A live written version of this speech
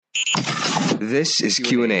This is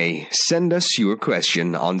QnA. Send us your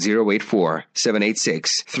question on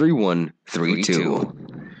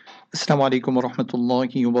 084-786-3132. Assalamu alaikum wa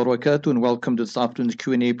rahmatullahi wa barakatuh, and welcome to this afternoon's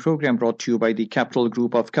Q&A program brought to you by the Capital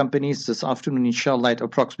Group of Companies. This afternoon, inshallah, at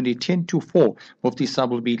approximately 10 to 4, Mufti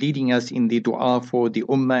Sahib will be leading us in the dua for the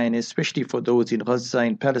Ummah and especially for those in Gaza,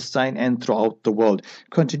 in Palestine and throughout the world.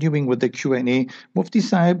 Continuing with the Q&A, Mufti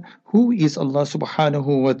Sahib, who is Allah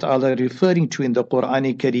subhanahu wa ta'ala referring to in the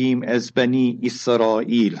Quran Kareem as Bani Israel?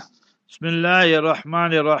 Bismillahir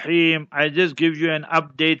Rahmanir Rahim. I just give you an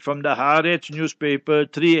update from the Haaretz newspaper.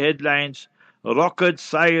 3 headlines. Rocket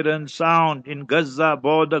siren sound in Gaza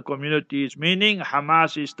border communities, meaning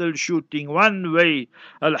Hamas is still shooting one way,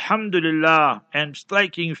 alhamdulillah, and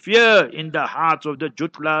striking fear in the hearts of the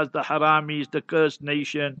Jutlas, the Haramis, the cursed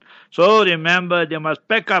nation. So remember, they must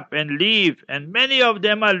pack up and leave, and many of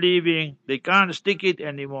them are leaving. They can't stick it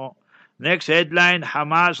anymore. Next headline,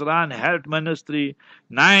 Hamas run health ministry,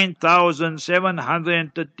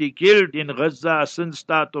 9,730 killed in Gaza since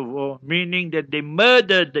start of war, meaning that they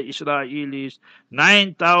murdered the Israelis,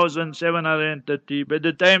 9,730. By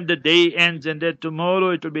the time the day ends and then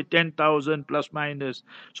tomorrow it will be 10,000 plus minus.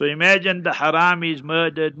 So imagine the Haramis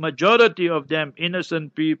murdered, majority of them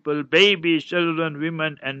innocent people, babies, children,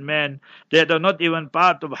 women and men that are not even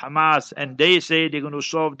part of Hamas, and they say they're going to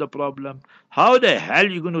solve the problem. How the hell are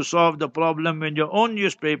you going to solve the problem when your own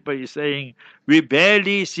newspaper is saying we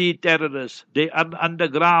barely see terrorists? They are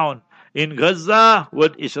underground in Gaza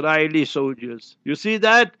with Israeli soldiers. You see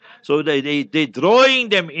that? So they drawing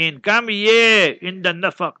them in. Come here in the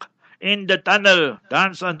nafaq, in the tunnel.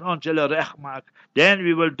 Then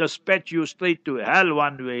we will dispatch you straight to hell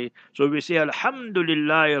one way. So we say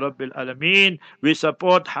Alhamdulillah Rabbil Alameen. We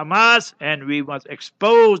support Hamas and we must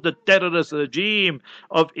expose the terrorist regime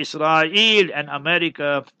of Israel and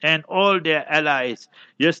America and all their allies.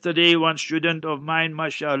 Yesterday one student of mine,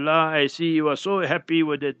 mashallah, I see he was so happy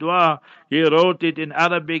with the dua. He wrote it in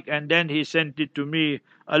Arabic and then he sent it to me.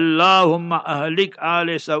 Allahumma ahlik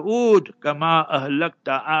ala Saud kama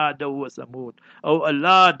ahlakta Ada wa Samud. Oh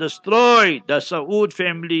Allah, destroy the Saud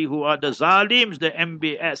family who are the Zalims, the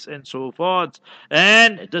MBS and so forth,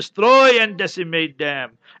 and destroy and decimate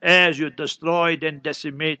them as you destroyed and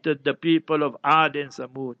decimated the people of Ad and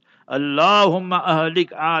Samud. Allahumma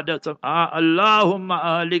ahlik ala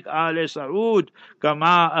Saud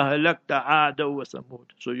kama ahlakta Ada wa Samud.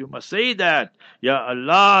 So you must say that, Ya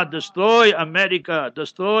Allah, destroy America,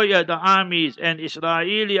 destroy the armies and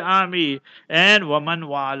Israeli army and waman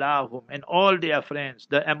walahum and all their friends,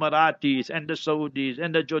 the Emiratis and the Saudis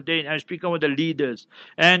and the Jordanians. I'm speaking of the leaders,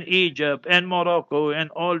 and Egypt and Morocco and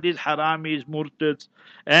all these haramis, murtads.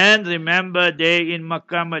 And remember, they in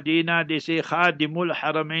Makkah, Medina, they say Khadimul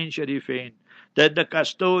Haramain Sharifain, that the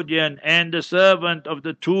custodian and the servant of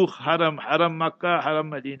the two Haram Makkah, Haram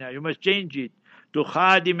Medina. You must change it to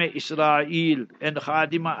Khadim Israel and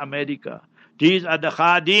Khadim America. These are the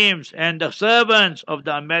Khadims and the servants of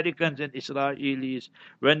the Americans and Israelis.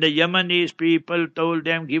 When the Yemenis people told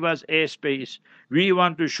them, give us airspace, we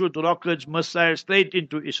want to shoot rockets, missiles straight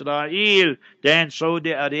into Israel, then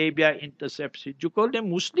Saudi Arabia intercepts it. You call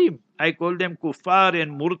them Muslim. I call them Kuffar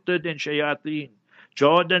and Murtad and Shayateen.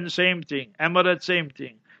 Jordan, same thing. Emirates, same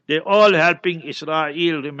thing. They're all helping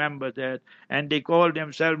Israel, remember that. And they call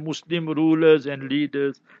themselves Muslim rulers and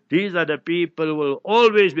leaders. These are the people who will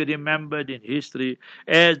always be remembered in history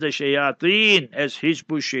as the Shayateen, as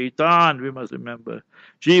Hizbu Shaitan, we must remember.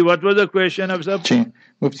 Gee, what was the question of Sab?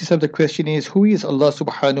 Mufti Sahib, the question is, who is Allah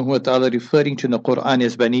subhanahu wa ta'ala referring to in the Quran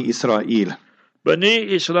as Bani Israel?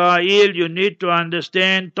 Bani Israel, you need to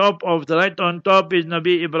understand, right on top is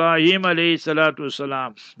Nabi Ibrahim alayhi salatu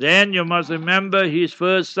salam. Then you must remember his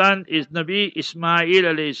first son is Nabi Ismail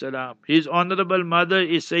alayhi salam. His honorable mother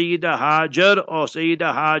is Sayyida Hajar or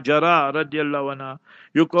Sayyida Hajara radiallahu anha.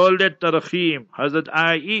 You call that Tarkhim. Hazrat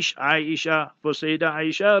Aisha for Sayyida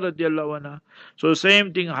Aisha radiallahu anha. So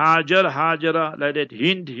same thing, Hajar, Hajara, like that,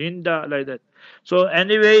 Hinda, like that. So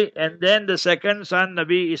anyway, and then the second son,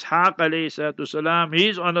 Nabi Ishaq alayhi salatu salam,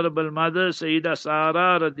 his honorable mother, Sayyida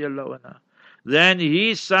Sarah radiallahu anha. Then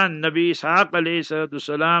his son, Nabi Ishaq alayhi salatu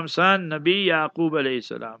salam, son, Nabi Yaqub alayhi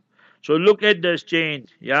salam. So look at this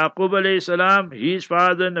change. Yaqub alayhi salam, his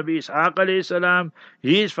father, Nabi Ishaq alayhi salam,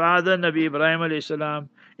 his father, Nabi Ibrahim alayhi salam.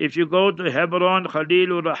 If you go to Hebron,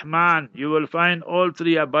 Khalilur Rahman, you will find all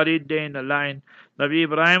three are buried there in a line. Nabi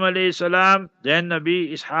Ibrahim alayhi salam, then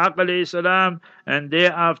Nabi Ishaq alayhi salam, and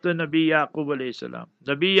thereafter Nabi Yaqub alayhi salam.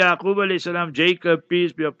 Nabi Yaqub alayhi salam, Jacob,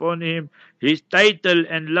 peace be upon him, his title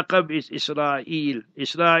and laqab is Israel.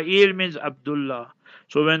 Israel means Abdullah.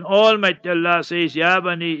 So when Almighty Allah says, Ya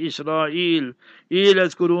Bani Israel,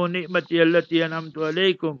 اذكروا نعمتي التي أنعمت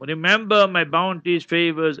عليكم, remember my bounties,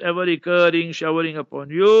 favors, ever recurring, showering upon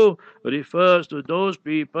you, refers to those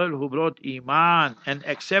people who brought Iman and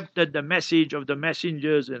accepted the message of the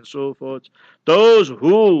messengers and so forth. Those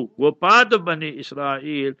who were part of Bani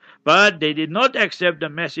Israel, but they did not accept the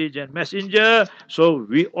message and messenger. So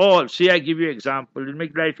we all, see, I give you example, it'll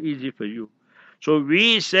make life easy for you. So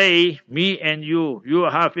we say, me and you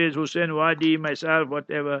Hafiz, Hussein, Wadi, myself,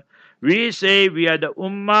 whatever, we say we are the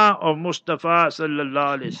Ummah of Mustafa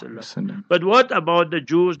sallallahu alaihi wasallam. But what about the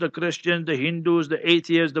Jews, the Christians, the Hindus, the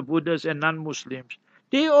atheists, the Buddhists, and non-Muslims?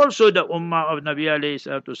 They also the Ummah of Nabi alayhi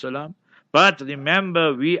salatu salam. But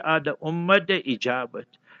remember, we are the Ummah the Ijabat.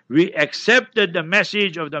 We accepted the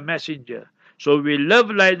message of the messenger. So we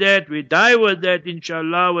live like that, we die with that,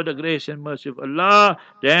 inshallah, with the grace and mercy of Allah.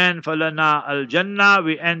 Then, falana al-Jannah,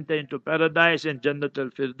 we enter into paradise and Jannat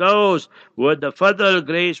al-Firdaus with the fadl,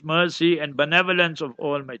 grace, mercy, and benevolence of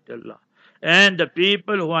Almighty Allah. And the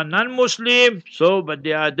people who are non-Muslim, so, but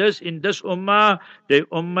they are this, in this ummah, they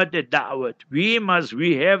ummah the da'wat.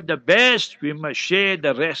 We have the best, we must share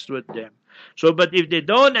the rest with them. So, but if they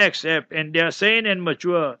don't accept and they are sane and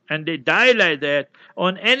mature and they die like that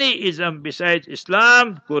on any ism besides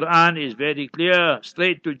Islam, Quran is very clear,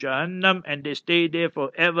 straight to Jahannam, and they stay there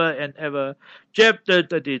forever and ever. Chapter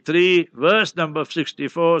 33, verse number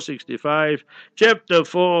 64, 65. Chapter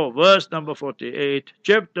 4, verse number 48.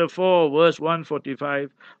 Chapter 4, verse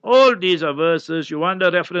 145. All these are verses. You want the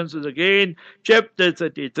references again? Chapter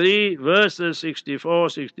 33, verses 64,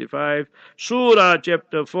 65. Surah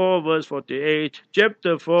chapter 4, verse 48.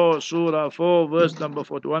 Chapter 4, Surah 4, verse number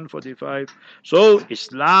 41, 45. So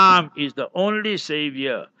Islam is the only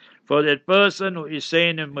savior. For that person who is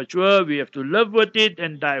sane and mature, we have to live with it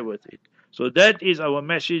and die with it. So that is our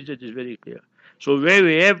message that is very clear. So where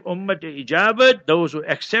we have Ummat Ijabat, those who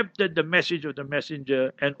accepted the message of the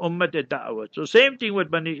messenger, and Ummat Da'wat. So same thing with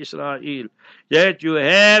Bani Israel. That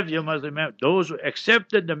you must remember, those who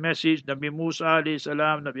accepted the message, Nabi Musa alayhi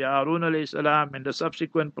salam, Nabi Harun alayhi salam, and the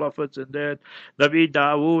subsequent prophets and that, Nabi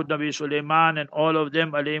Dawood, Nabi Sulaiman, and all of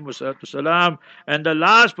them alayhi salam. And the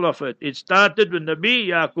last prophet, it started with Nabi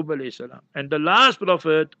Yaqub alayhi salam. And the last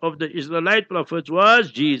prophet of the Israelite prophets was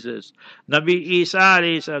Jesus, Nabi Isa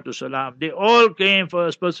alayhi salam. They all came for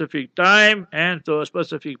a specific time and to a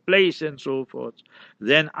specific place and so forth.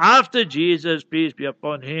 Then after Jesus, peace be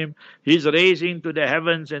upon him, his raising to the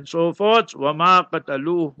heavens and so forth, وَمَا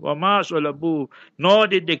قَتَلُوهُ وَمَا صَلَبُوهُ, nor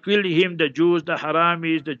did they kill him, the Jews, the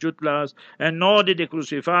Haramis, the Jutlas, and nor did they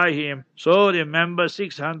crucify him. So remember,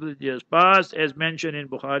 600 years passed, as mentioned in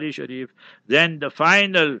Bukhari Sharif. Then the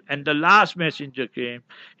final and the last messenger came.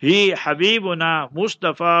 He, Habibuna,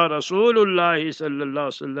 Mustafa, Rasulullah sallallahu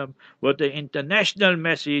alaihi wasallam, with the international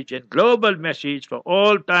message and global message for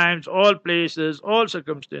all times, all places, all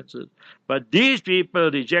circumstances. But these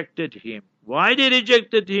people rejected him. Why they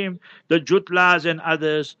rejected him? The Jutlas and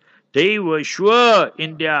others, they were sure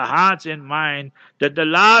in their hearts and mind that the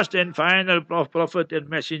last and final prophet and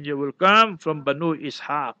messenger will come from Banu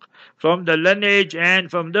Ishaq, from the lineage and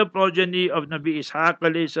from the progeny of Nabi Ishaq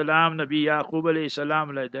alayhi salam, Nabi Yaqub alayhi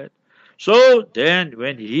salam, like that. So then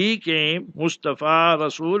when he came, Mustafa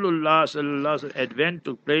Rasulullah sallallahu alaihi wasallam, advent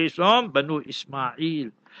took place from Banu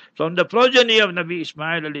Ismail. From the progeny of Nabi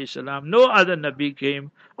Ismail alayhi salam, no other Nabi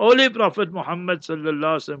came. Only Prophet Muhammad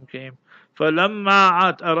sallallahu alaihi wasallam came.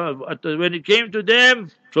 فَلَمَّا when it came to them,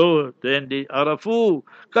 so then they arafu,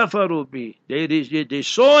 kafaru bi. They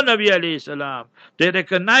saw Nabi alayhi salam. They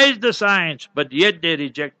recognized the signs, but yet they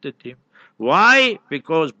rejected him. Why?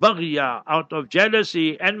 Because baghya, out of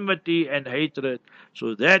jealousy, enmity, and hatred.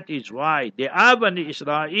 So that is why they are Bani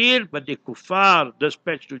Israel, but the kuffar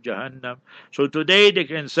dispatched to Jahannam. So today they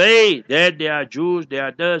can say that they are Jews, they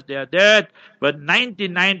are this, they are that, but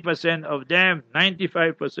 99% of them,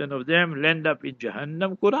 95% of them land up in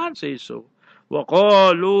Jahannam. Quran says so.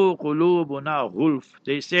 وَقَالُوا قُلُوبُنَا غُلْفٌ.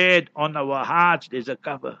 They said, on our hearts there's a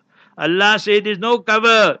cover. Allah said there's no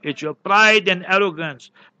cover. It's your pride and arrogance.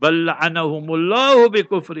 بَلْ لَعَنَهُمُ اللَّهُ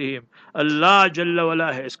بِكُفْرِهِمْ. Allah Jalla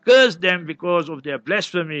wala has cursed them because of their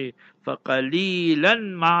blasphemy.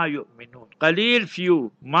 فَقَلِيلًا مَا يُؤْمِنُونَ. Qalil,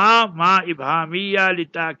 few. Ma ibhamiyya li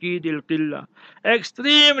ta'kid al-qilla.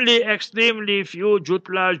 Extremely few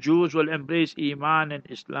Jutla Jews will embrace Iman and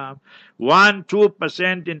Islam.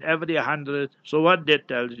 1-2% in every 100. So what that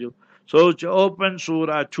tells you? So to open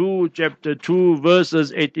Surah 2, chapter 2,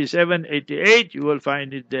 verses 87, 88, you will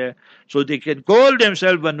find it there. So they can call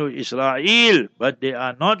themselves Banu Israel, but they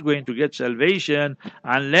are not going to get salvation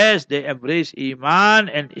unless they embrace Iman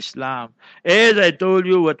and Islam. As I told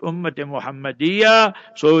you with Ummat Muhammadiyah,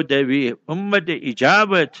 so that we Ummat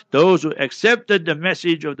Ijabat, those who accepted the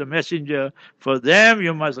message of the messenger, for them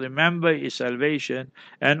you must remember is salvation.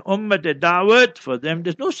 And Ummat Dawat, for them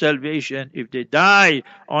there's no salvation if they die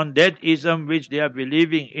on that ism which they are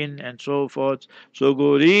believing in and so forth. So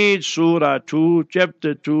go read Surah 2,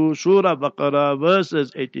 chapter 2, Surah Baqarah,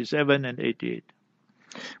 verses 87 and 88.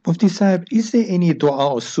 Mufti Sahib, is there any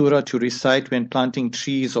dua or surah to recite when planting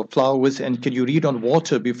trees or flowers, and can you read on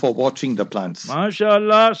water before watering the plants?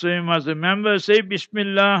 MashaAllah, so you must remember, say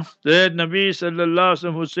Bismillah. That Nabi Sallallahu Alaihi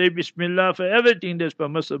Wasallam who say Bismillah for everything that's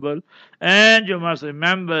permissible. And you must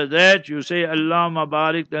remember that you say Allahumma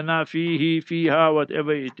barik lana fihi, fiha,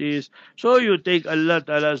 whatever it is. So you take Allah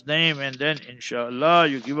Ta'ala's name and then inshallah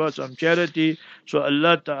you give us some charity. So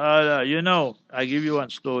Allah Ta'ala, I give you one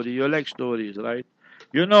story. You like stories, right?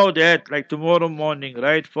 You know that, like tomorrow morning,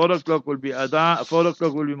 right? 4 o'clock will be Adhan, 4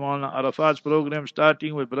 o'clock will be Maulana Arafat's program,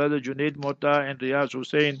 starting with Brother Junaid Mota and Riyaz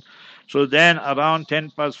Hussain. So then around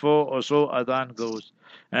 10 past 4 or so, Adhan goes.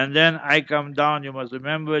 And then I come down, you must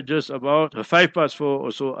remember, just about 5 past 4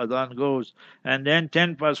 or so, Adhan goes. And then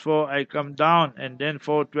 10 past 4, I come down, and then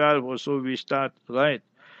 4:12 or so, we start, right?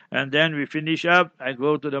 And then we finish up, I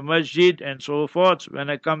go to the masjid and so forth. When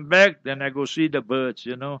I come back, then I go see the birds,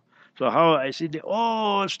 So how I see they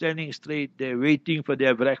all standing straight there waiting for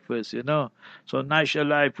their breakfast, So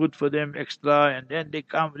mashallah, I put for them extra and then they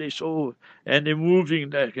come, and they're moving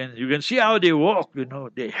like, and you can see how they walk,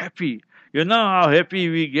 they're happy. You know how happy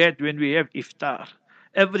we get when we have iftar.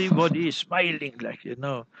 Everybody is smiling,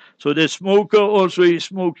 So the smoker also is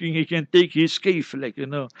smoking. He can take his kaif,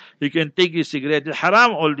 He can take his cigarette. It's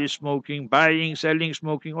haram, all this smoking, buying, selling,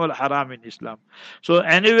 smoking, all haram in Islam. So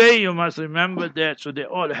anyway, you must remember that. So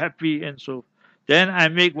they're all happy and so. Then I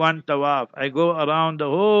make one tawaf. I go around the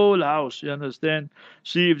whole house, you understand?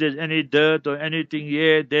 See if there's any dirt or anything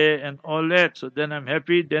here, there, and all that. So then I'm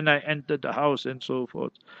happy. Then I enter the house and so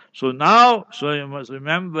forth. So now, so you must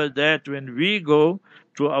remember that when we go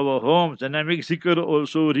to our homes, and I make zikr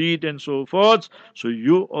also, read and so forth, so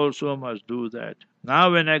you also must do that.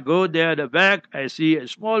 Now when I go there at the back, I see a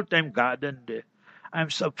small time garden there. I'm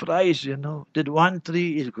surprised, that one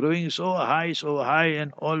tree is growing so high,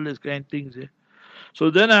 and all these kind of things there. So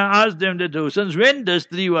then I asked them that since when this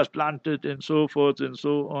tree was planted and so forth and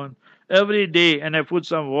so on. Every day, and I put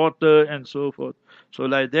some water and so forth. So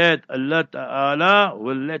like that, Allah Ta'ala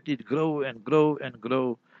will let it grow and grow and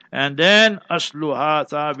grow. And then asluha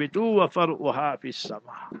thabitu wa far'uha fis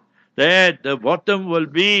sama. That the bottom will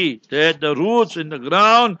be, that the roots in the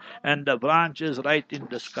ground and the branches right in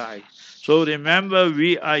the sky. So remember,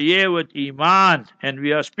 we are here with Iman, and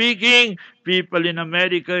we are speaking, people in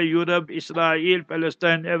America, Europe, Israel,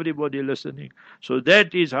 Palestine, everybody listening. So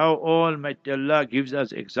that is how Almighty Allah gives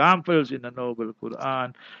us examples in the Noble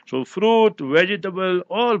Quran. So fruit, vegetable,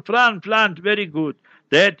 all plant, very good.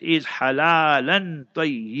 That is halalan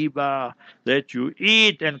tayyiba, that you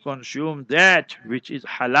eat and consume that which is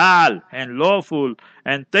halal and lawful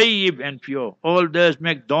and tayyib and pure. All this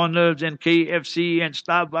McDonald's and KFC and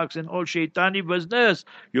Starbucks and all shaitani business,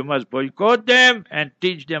 you must boycott them and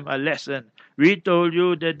teach them a lesson. We told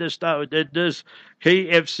you that this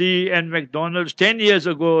KFC and McDonald's 10 years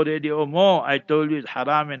ago already or more, I told you it's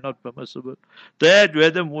haram and not permissible. That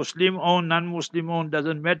whether Muslim owned, non-Muslim owned,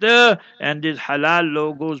 doesn't matter. And these halal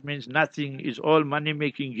logos means nothing. It's all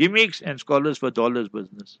money-making gimmicks and scholars for dollars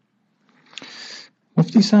business.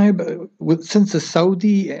 Mufti Sahib, since the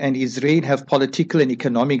Saudi and Israel have political and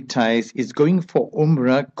economic ties, is going for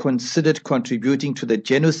Umrah considered contributing to the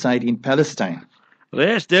genocide in Palestine?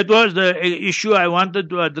 Yes, that was the issue I wanted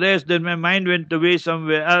to address. Then my mind went away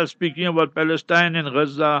somewhere else, speaking about Palestine and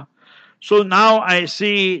Gaza. So now I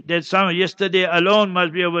see that yesterday alone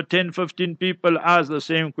must be over 10, 15 people asked the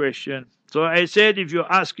same question. So I said, if you're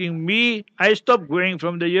asking me, I stopped going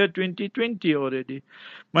from the year 2020 already.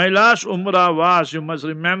 My last Umrah was, you must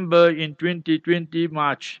remember, in 2020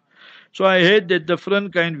 March. So I had that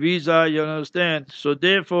different kind visa, you understand. So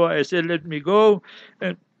therefore I said, let me go.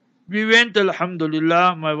 And we went,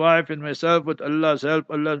 alhamdulillah, my wife and myself, with Allah's help,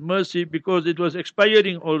 Allah's mercy, because it was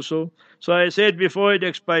expiring also. So I said, before it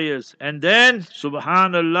expires. And then,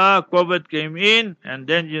 subhanallah, COVID came in, and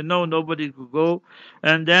then, nobody could go.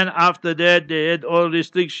 And then after that, they had all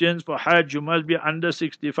restrictions for Hajj. You must be under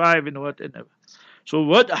 65 and whatever. So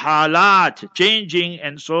what halat changing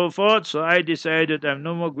and so forth. So I decided I'm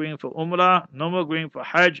no more going for Umrah, no more going for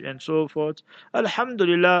Hajj and so forth.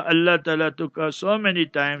 Alhamdulillah, Allah Ta'ala took us so many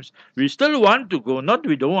times. We still want to go, not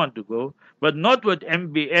we don't want to go, but not with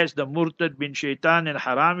MBS, the Murtad bin Shaitan and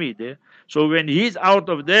Harami there. So when he's out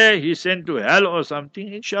of there, he's sent to hell or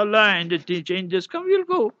something, inshallah, and the changes come, we'll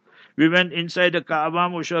go. We went inside the Kaaba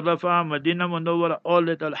Musharrafa, Medina Munawwara, all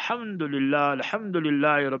that. Alhamdulillah,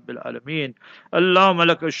 Alhamdulillah, Rabbil Alameen. Allahumma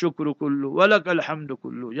laka shukru kullu, wa laka alhamdu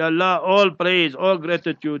kullu. Ya Allah, all praise, all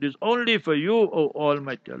gratitude is only for you, O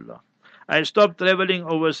Almighty Allah. I stopped traveling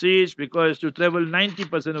overseas because to travel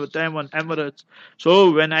 90% of the time on Emirates. So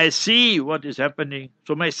when I see what is happening,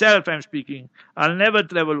 so myself I'm speaking, I'll never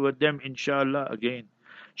travel with them, inshallah, again.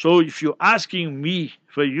 So if you're asking me,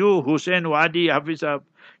 for you, Hussein Wadi Hafizab,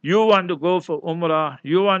 you want to go for Umrah,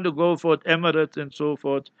 you want to go for Emirates and so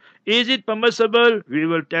forth. Is it permissible? We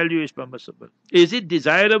will tell you it's permissible. Is it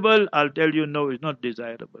desirable? I'll tell you no, it's not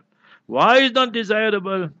desirable. Why is not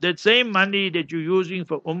desirable? That same money that you're using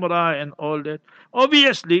for Umrah and all that,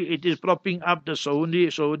 obviously it is propping up the Saudi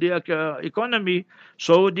economy.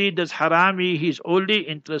 Saudi, this Harami, he's only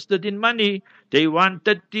interested in money. They want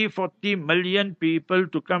 30, 40 million people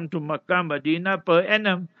to come to Makkah, Medina per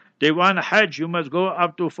annum. They want Hajj, you must go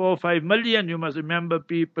up to 4 or 5 million, you must remember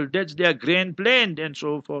people. That's their grand plan and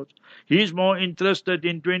so forth. He's more interested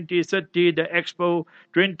in 2030, the Expo,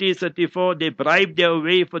 2034, they bribed their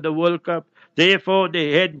way for the World Cup. Therefore,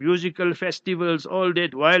 they had musical festivals, all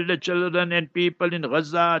that, while the children and people in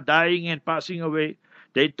Gaza are dying and passing away.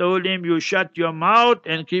 They told him, you shut your mouth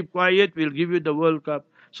and keep quiet, we'll give you the World Cup.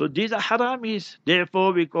 So these are haramis.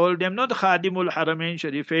 Therefore, we call them not Khadimul Haramain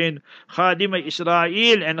Sharifain, Khadim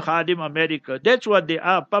Israel and Khadim America. That's what they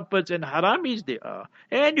are, puppets and haramis they are.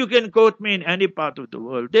 And you can quote me in any part of the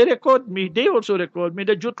world. They record me, they also record me,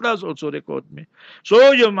 the Jutlas also record me.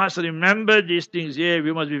 So you must remember these things here.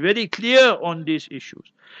 We must be very clear on these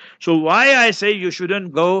issues. So why I say you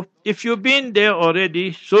shouldn't go, if you've been there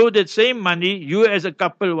already, so that same money, you as a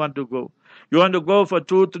couple want to go. You want to go for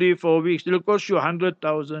 2, 3, 4 weeks. It'll cost you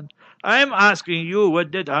 100,000. I am asking you,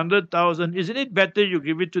 with that 100,000, isn't it better you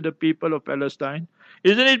give it to the people of Palestine?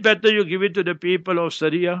 Isn't it better you give it to the people of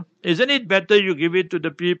Syria? Isn't it better you give it to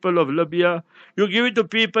the people of Libya? You give it to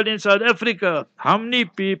people in South Africa. How many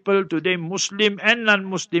people today, Muslim and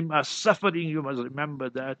non-Muslim, are suffering? You must remember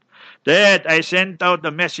that. That I sent out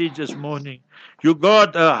a message this morning. You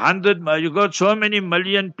got you got so many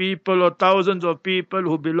million people or thousands of people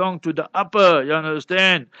who belong to the upper, you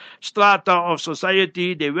understand, strata of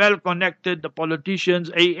society. They well connected, the politicians,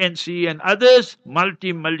 ANC and others,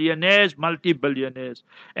 multi-millionaires, multi-billionaires.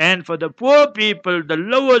 And for the poor people, the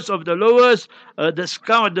lowest of the lowest,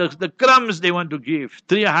 the crumbs they want to give,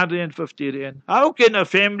 350 rand. How can a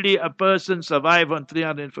family, a person survive on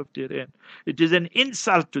 350 rand? It is an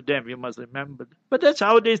insult to them, you must remember. But that's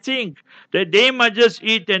how they think. That they must just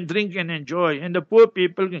eat and drink and enjoy, and the poor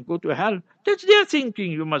people can go to hell. That's their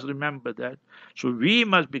thinking, you must remember that. So we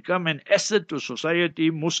must become an asset to society,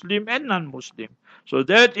 Muslim and non-Muslim. So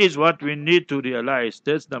that is what we need to realize.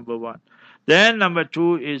 That's number one. Then number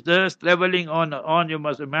two is this, traveling on, you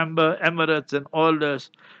must remember Emirates and all this.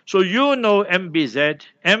 So you know MBZ.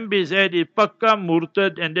 MBZ is Pakka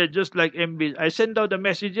Murtad, and they're just like MBZ. I sent out a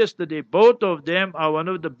message yesterday. Both of them are one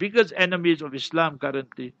of the biggest enemies of Islam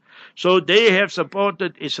currently. So they have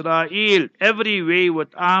supported Israel every way with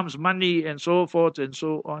arms, money, and so forth and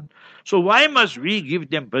so on. So why must we give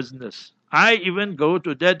them business? I even go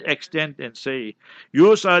to that extent and say,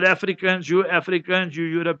 you South Africans, you Africans, you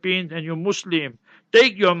Europeans, and you Muslim,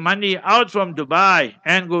 take your money out from Dubai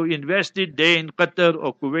and go invest it there in Qatar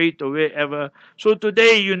or Kuwait or wherever. So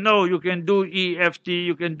today, you know, you can do EFT,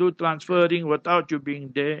 you can do transferring without you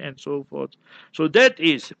being there and so forth. So that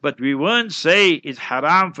is, but we won't say it's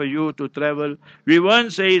haram for you to travel. We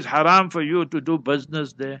won't say it's haram for you to do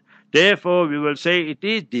business there. Therefore, we will say it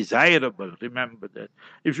is desirable. Remember that.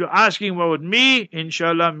 If you're asking about me,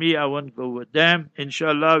 inshallah, I won't go with them.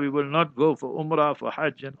 Inshallah, we will not go for Umrah, for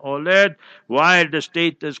Hajj and all that, while the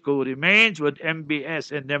status quo remains with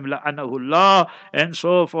MBS and them, la'anahullah, and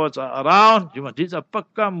so forth are around. These are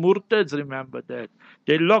Pakka Murtads, remember that.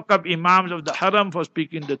 They lock up Imams of the Haram for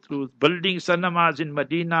speaking the truth, building sanamas in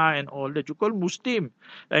Medina and all that. You call Muslim.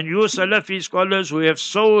 And you Salafi scholars who have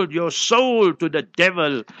sold your soul to the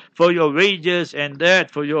devil for your wages and that,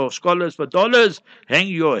 for your scholars for dollars, hang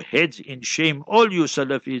your heads in shame, all you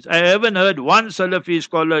Salafis. I haven't heard one Salafi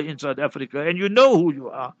scholar in South Africa, and you know who you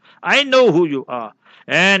are. I know who you are.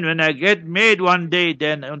 And when I get made one day,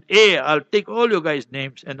 then on air, I'll take all you guys'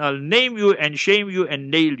 names and I'll name you and shame you and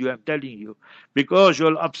nail you, I'm telling you, because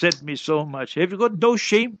you'll upset me so much. Have you got no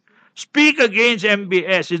shame? Speak against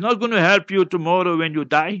MBS. It's not going to help you tomorrow when you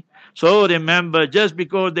die. So remember, just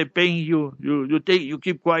because they're paying you, you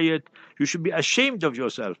keep quiet. You should be ashamed of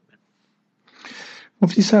yourself.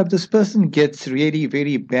 Mufti Sahib, this person gets really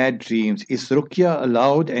very bad dreams. Is Ruqya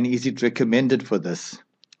allowed and is it recommended for this?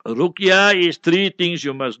 Ruqya is three things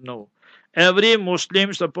you must know. Every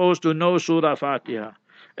Muslim supposed to know Surah Fatiha.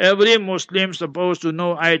 Every Muslim supposed to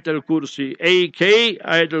know Ayatul Kursi. AK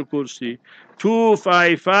Ayatul Kursi.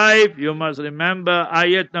 255, you must remember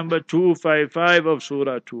ayat number 255 of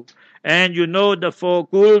Surah 2. And you know the four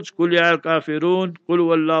Quls, Qul Ya Al-Kafirun, Qul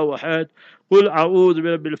Wallahu Ahad, Qul A'udhu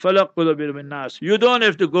Birabbil Falaq, Qul Birabbil Nas. You don't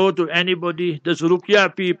have to go to anybody. There's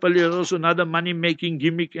Ruqya people, there's also another money-making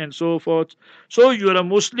gimmick and so forth. So you're a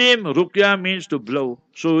Muslim, Ruqya means to blow.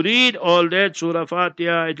 So read all that, Surah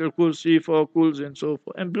Fatiha, Ayatul Kursi, four Quls and so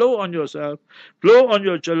forth. And blow on yourself, blow on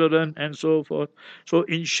your children and so forth. So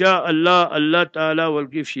inshallah, Allah Ta'ala will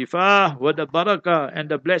give shifa with the barakah and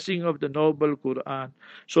the blessing of the noble Quran.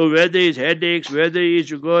 So whether it's headaches, whether it's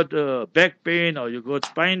you got back pain or you got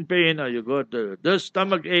spine pain or you got the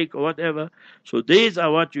stomach ache or whatever, so these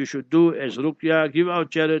are what you should do as ruqya. Give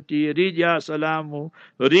out charity, read Ya Salamu,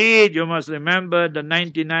 read, you must remember the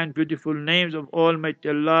 99 beautiful names of Almighty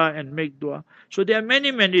Allah and make dua. So there are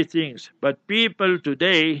many, many things, but people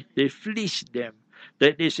today, they fleece them.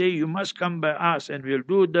 That they say, you must come by us and we'll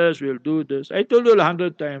do this, we'll do this. I told you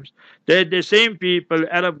 100 times that the same people,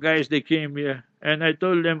 Arab guys, they came here. And I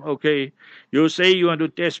told them, okay, you say you want to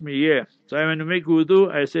test me here. So I want to make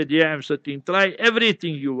wudu. I said, yeah, I'm sitting. Try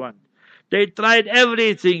everything you want. They tried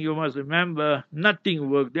everything, you must remember. Nothing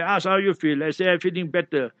worked. They asked how you feel. I say, I'm feeling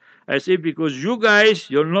better. I say, because you guys,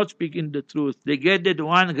 you're not speaking the truth. They get that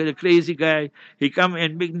one, the crazy guy. He come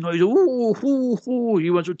and make noise. Ooh, ooh, ooh. He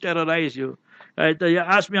wants to terrorize you. You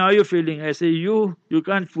ask me how you feeling. I say, you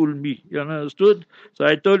can't fool me. You understood? So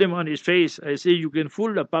I told him on his face, I say, you can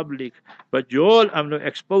fool the public, but you all, I'm going to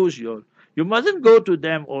expose you all. You mustn't go to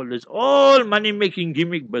them all this. All money-making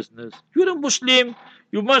gimmick business. You're a Muslim.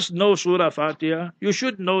 You must know Surah Fatiha. You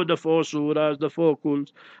should know the four surahs, the four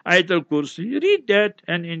Quls, Ayatul Kursi. Read that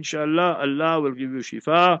and inshallah, Allah will give you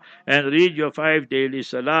shifa and read your 5 daily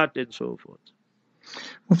salat and so forth.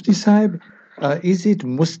 Mufti Sahib, is it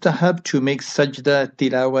mustahab to make sajda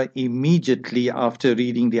tilawa immediately after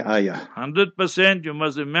reading the ayah? 100%. You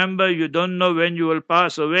must remember, you don't know when you will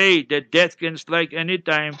pass away. That death can strike any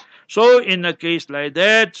time. So in a case like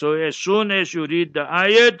that, so as soon as you read the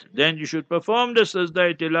ayat, then you should perform the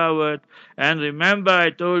sajda tilawat. And remember, I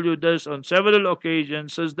told you this on several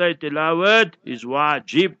occasions, sajda tilawat is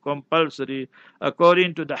wajib, compulsory,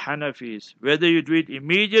 according to the Hanafis. Whether you do it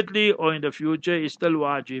immediately or in the future is still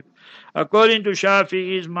wajib. According to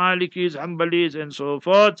Shafi'is, Malikis, Hanbalis and so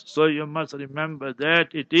forth, so you must remember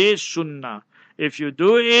that it is sunnah. If you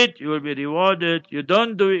do it, you will be rewarded. You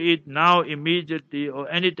don't do it now, immediately, or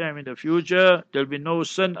anytime in the future, there will be no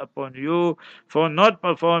sin upon you for not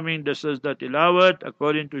performing the sajda tilawat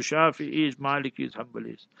according to Shafi'is, Malikis,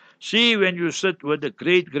 Hanbalis. See when you sit with the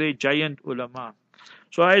great, great giant ulama.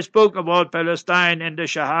 So I spoke about Palestine and the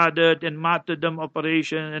Shahadat and martyrdom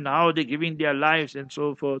operation and how they're giving their lives and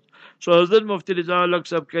so forth. So Hazrat Mufti Rizal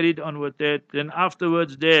Laksab carried on with that. Then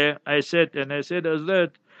afterwards there, I said,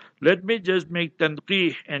 Hazrat, let me just make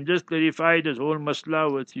tanqih and just clarify this whole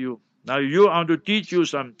masla with you. Now I want to teach you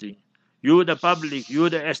something. You the public, you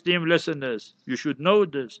the esteemed listeners, you should know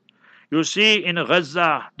this. You see in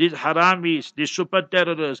Gaza, these haramis, these super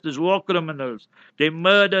terrorists, these war criminals, they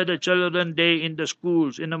murder the children there in the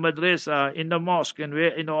schools, in the madrasa, in the mosque, and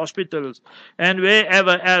in the hospitals, and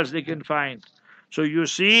wherever else they can find. So you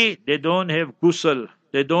see, they don't have ghusl,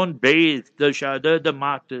 they don't bathe the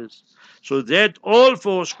martyrs. So that all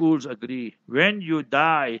four schools agree. When you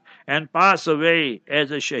die and pass away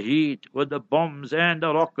as a shaheed with the bombs and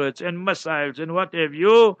the rockets and missiles and what have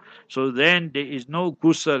you, so then there is no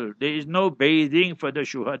ghusl, there is no bathing for the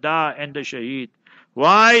shuhada and the shaheed.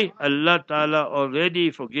 Why? Allah Ta'ala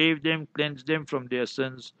already forgave them, cleansed them from their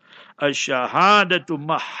sins. Ash-shahadatu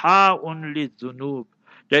maha'un lidhunub.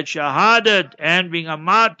 That shahadat and being a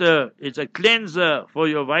martyr is a cleanser for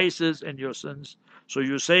your vices and your sins. So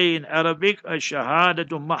you say in Arabic,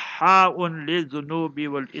 ash-shahadatu maha'un lidhunubi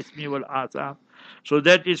wal ithmi wal atham. So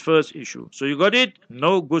that is first issue. So you got it?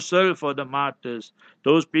 No ghusl for the martyrs.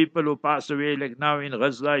 Those people who pass away like now in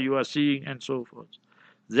Gaza you are seeing and so forth.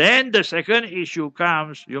 Then the second issue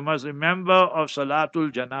comes, you must remember of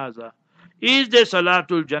Salatul Janaza. Is there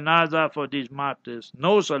Salatul Janaza for these martyrs?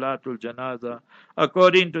 No Salatul Janaza.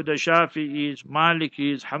 According to the Shafi'is,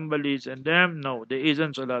 Malikis, Hanbalis and them, no, there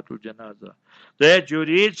isn't Salatul Janaza. That you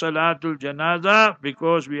read Salatul Janaza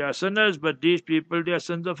because we are sinners, but these people, their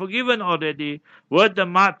sins are forgiven already. What the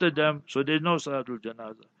martyrdom, so there's no Salatul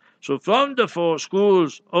Janaza. So from the four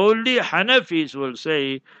schools, only Hanafis will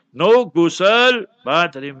say, no ghusl,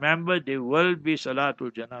 but remember there will be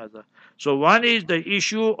Salatul Janaza. So one is the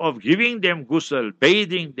issue of giving them ghusl,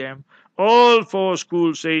 bathing them. All four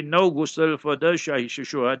schools say no ghusl for the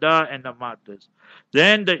shuhada and the martyrs.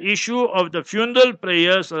 Then the issue of the funeral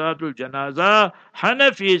prayer, Salatul Janaza,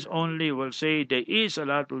 Hanafis only will say there is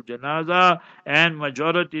Salatul Janaza, and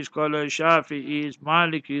majority scholars, Shafi'is,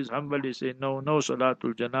 Malikis, Hanbalis say no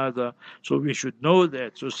Salatul Janaza. So we should know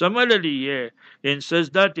that. So similarly here, in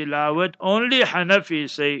Sajda Tilawat, only Hanafis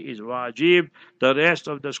say is wajib, the rest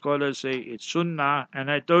of the scholars say it's sunnah,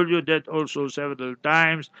 and I told you that also several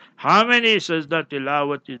times. How many Sajda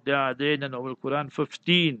Tilawat is there in the Noble Quran?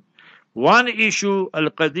 15. One issue,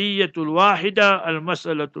 al-qadiyatul wahida,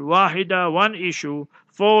 al-mas'alatul wahida, one issue,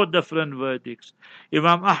 4 different verdicts.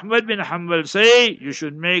 Imam Ahmad bin Hanbal say you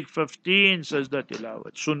should make 15 sajda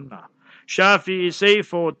tilawat, sunnah. Shafi'i say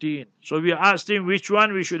 14. So we asked him which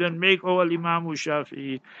one we shouldn't make. All Imam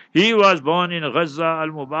Shafi'i. He was born in Gaza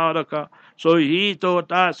al-Mubarakah. So he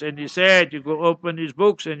taught us and he said, you go open his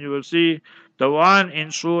books and you will see the one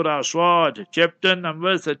in Surah Swad, chapter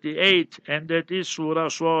number 38, and that is Surah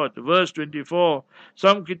Swad, verse 24.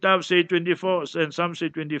 Some kitabs say 24 and some say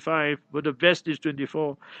 25, but the best is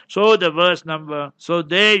 24. So the verse number. So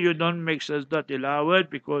there you don't make sajda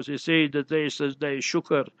tilawat because he says that there is sajda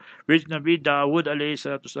shukr, which Nabi Dawood alayhi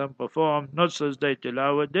salatu performed, not sajda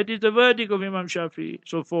tilawat. That is the verdict of Imam Shafi'i.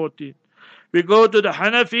 So 14. We go to the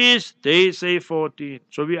Hanafis, they say 14.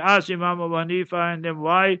 So we ask Imam Abu Hanifa and them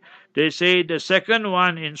why. They say the second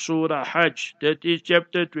one in Surah Hajj, that is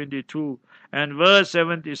chapter 22. And verse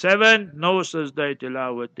 77, no sajda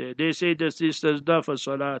tilawat there. They say this is sajda for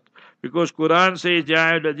salat. Because Quran says,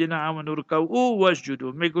 Ya ayyuhalladhina amanu ruk'u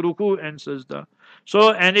wasjudu, make ruku and sajda. So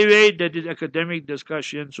anyway, that is academic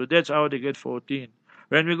discussion. So that's how they get 14.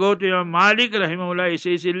 When we go to Imam Malik, rahimahullah, he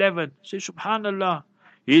says 11. Say, subhanallah.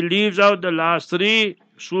 He leaves out the last 3,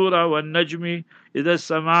 Surah wa Najmi, Idha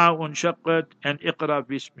Sama'un Shaqqat, and Iqra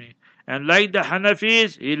Bismi. And like the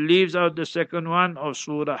Hanafis, he leaves out the second one of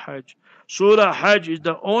Surah Hajj. Surah Hajj is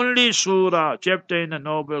the only surah, chapter in the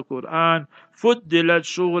Noble Quran, Fuddilat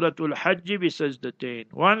Suratul Hajj bi Sajdatain.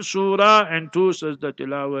 1 surah and 2 sajda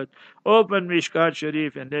tilawat. Open Mishkat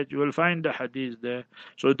Sharif and that you will find the hadith there.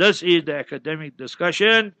 So this is the academic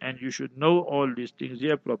discussion and you should know all these things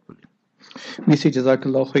here properly. We say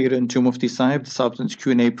Jazakallah khairan to Mufti Sahib. This afternoon's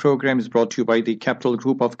Q&A program is brought to you by the Capital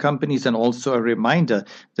Group of Companies, and also a reminder,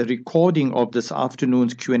 the recording of this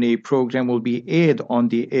afternoon's Q&A program will be aired on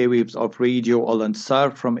the airwaves of Radio Al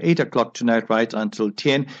Ansar from 8 o'clock tonight right until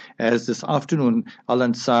 10, as this afternoon Al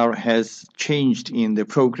Ansar has changed in the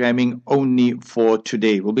programming only for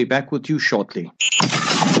today. We'll be back with you shortly.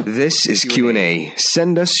 This is Q&A.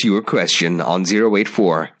 Send us your question on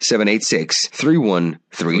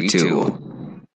 084-786-3132.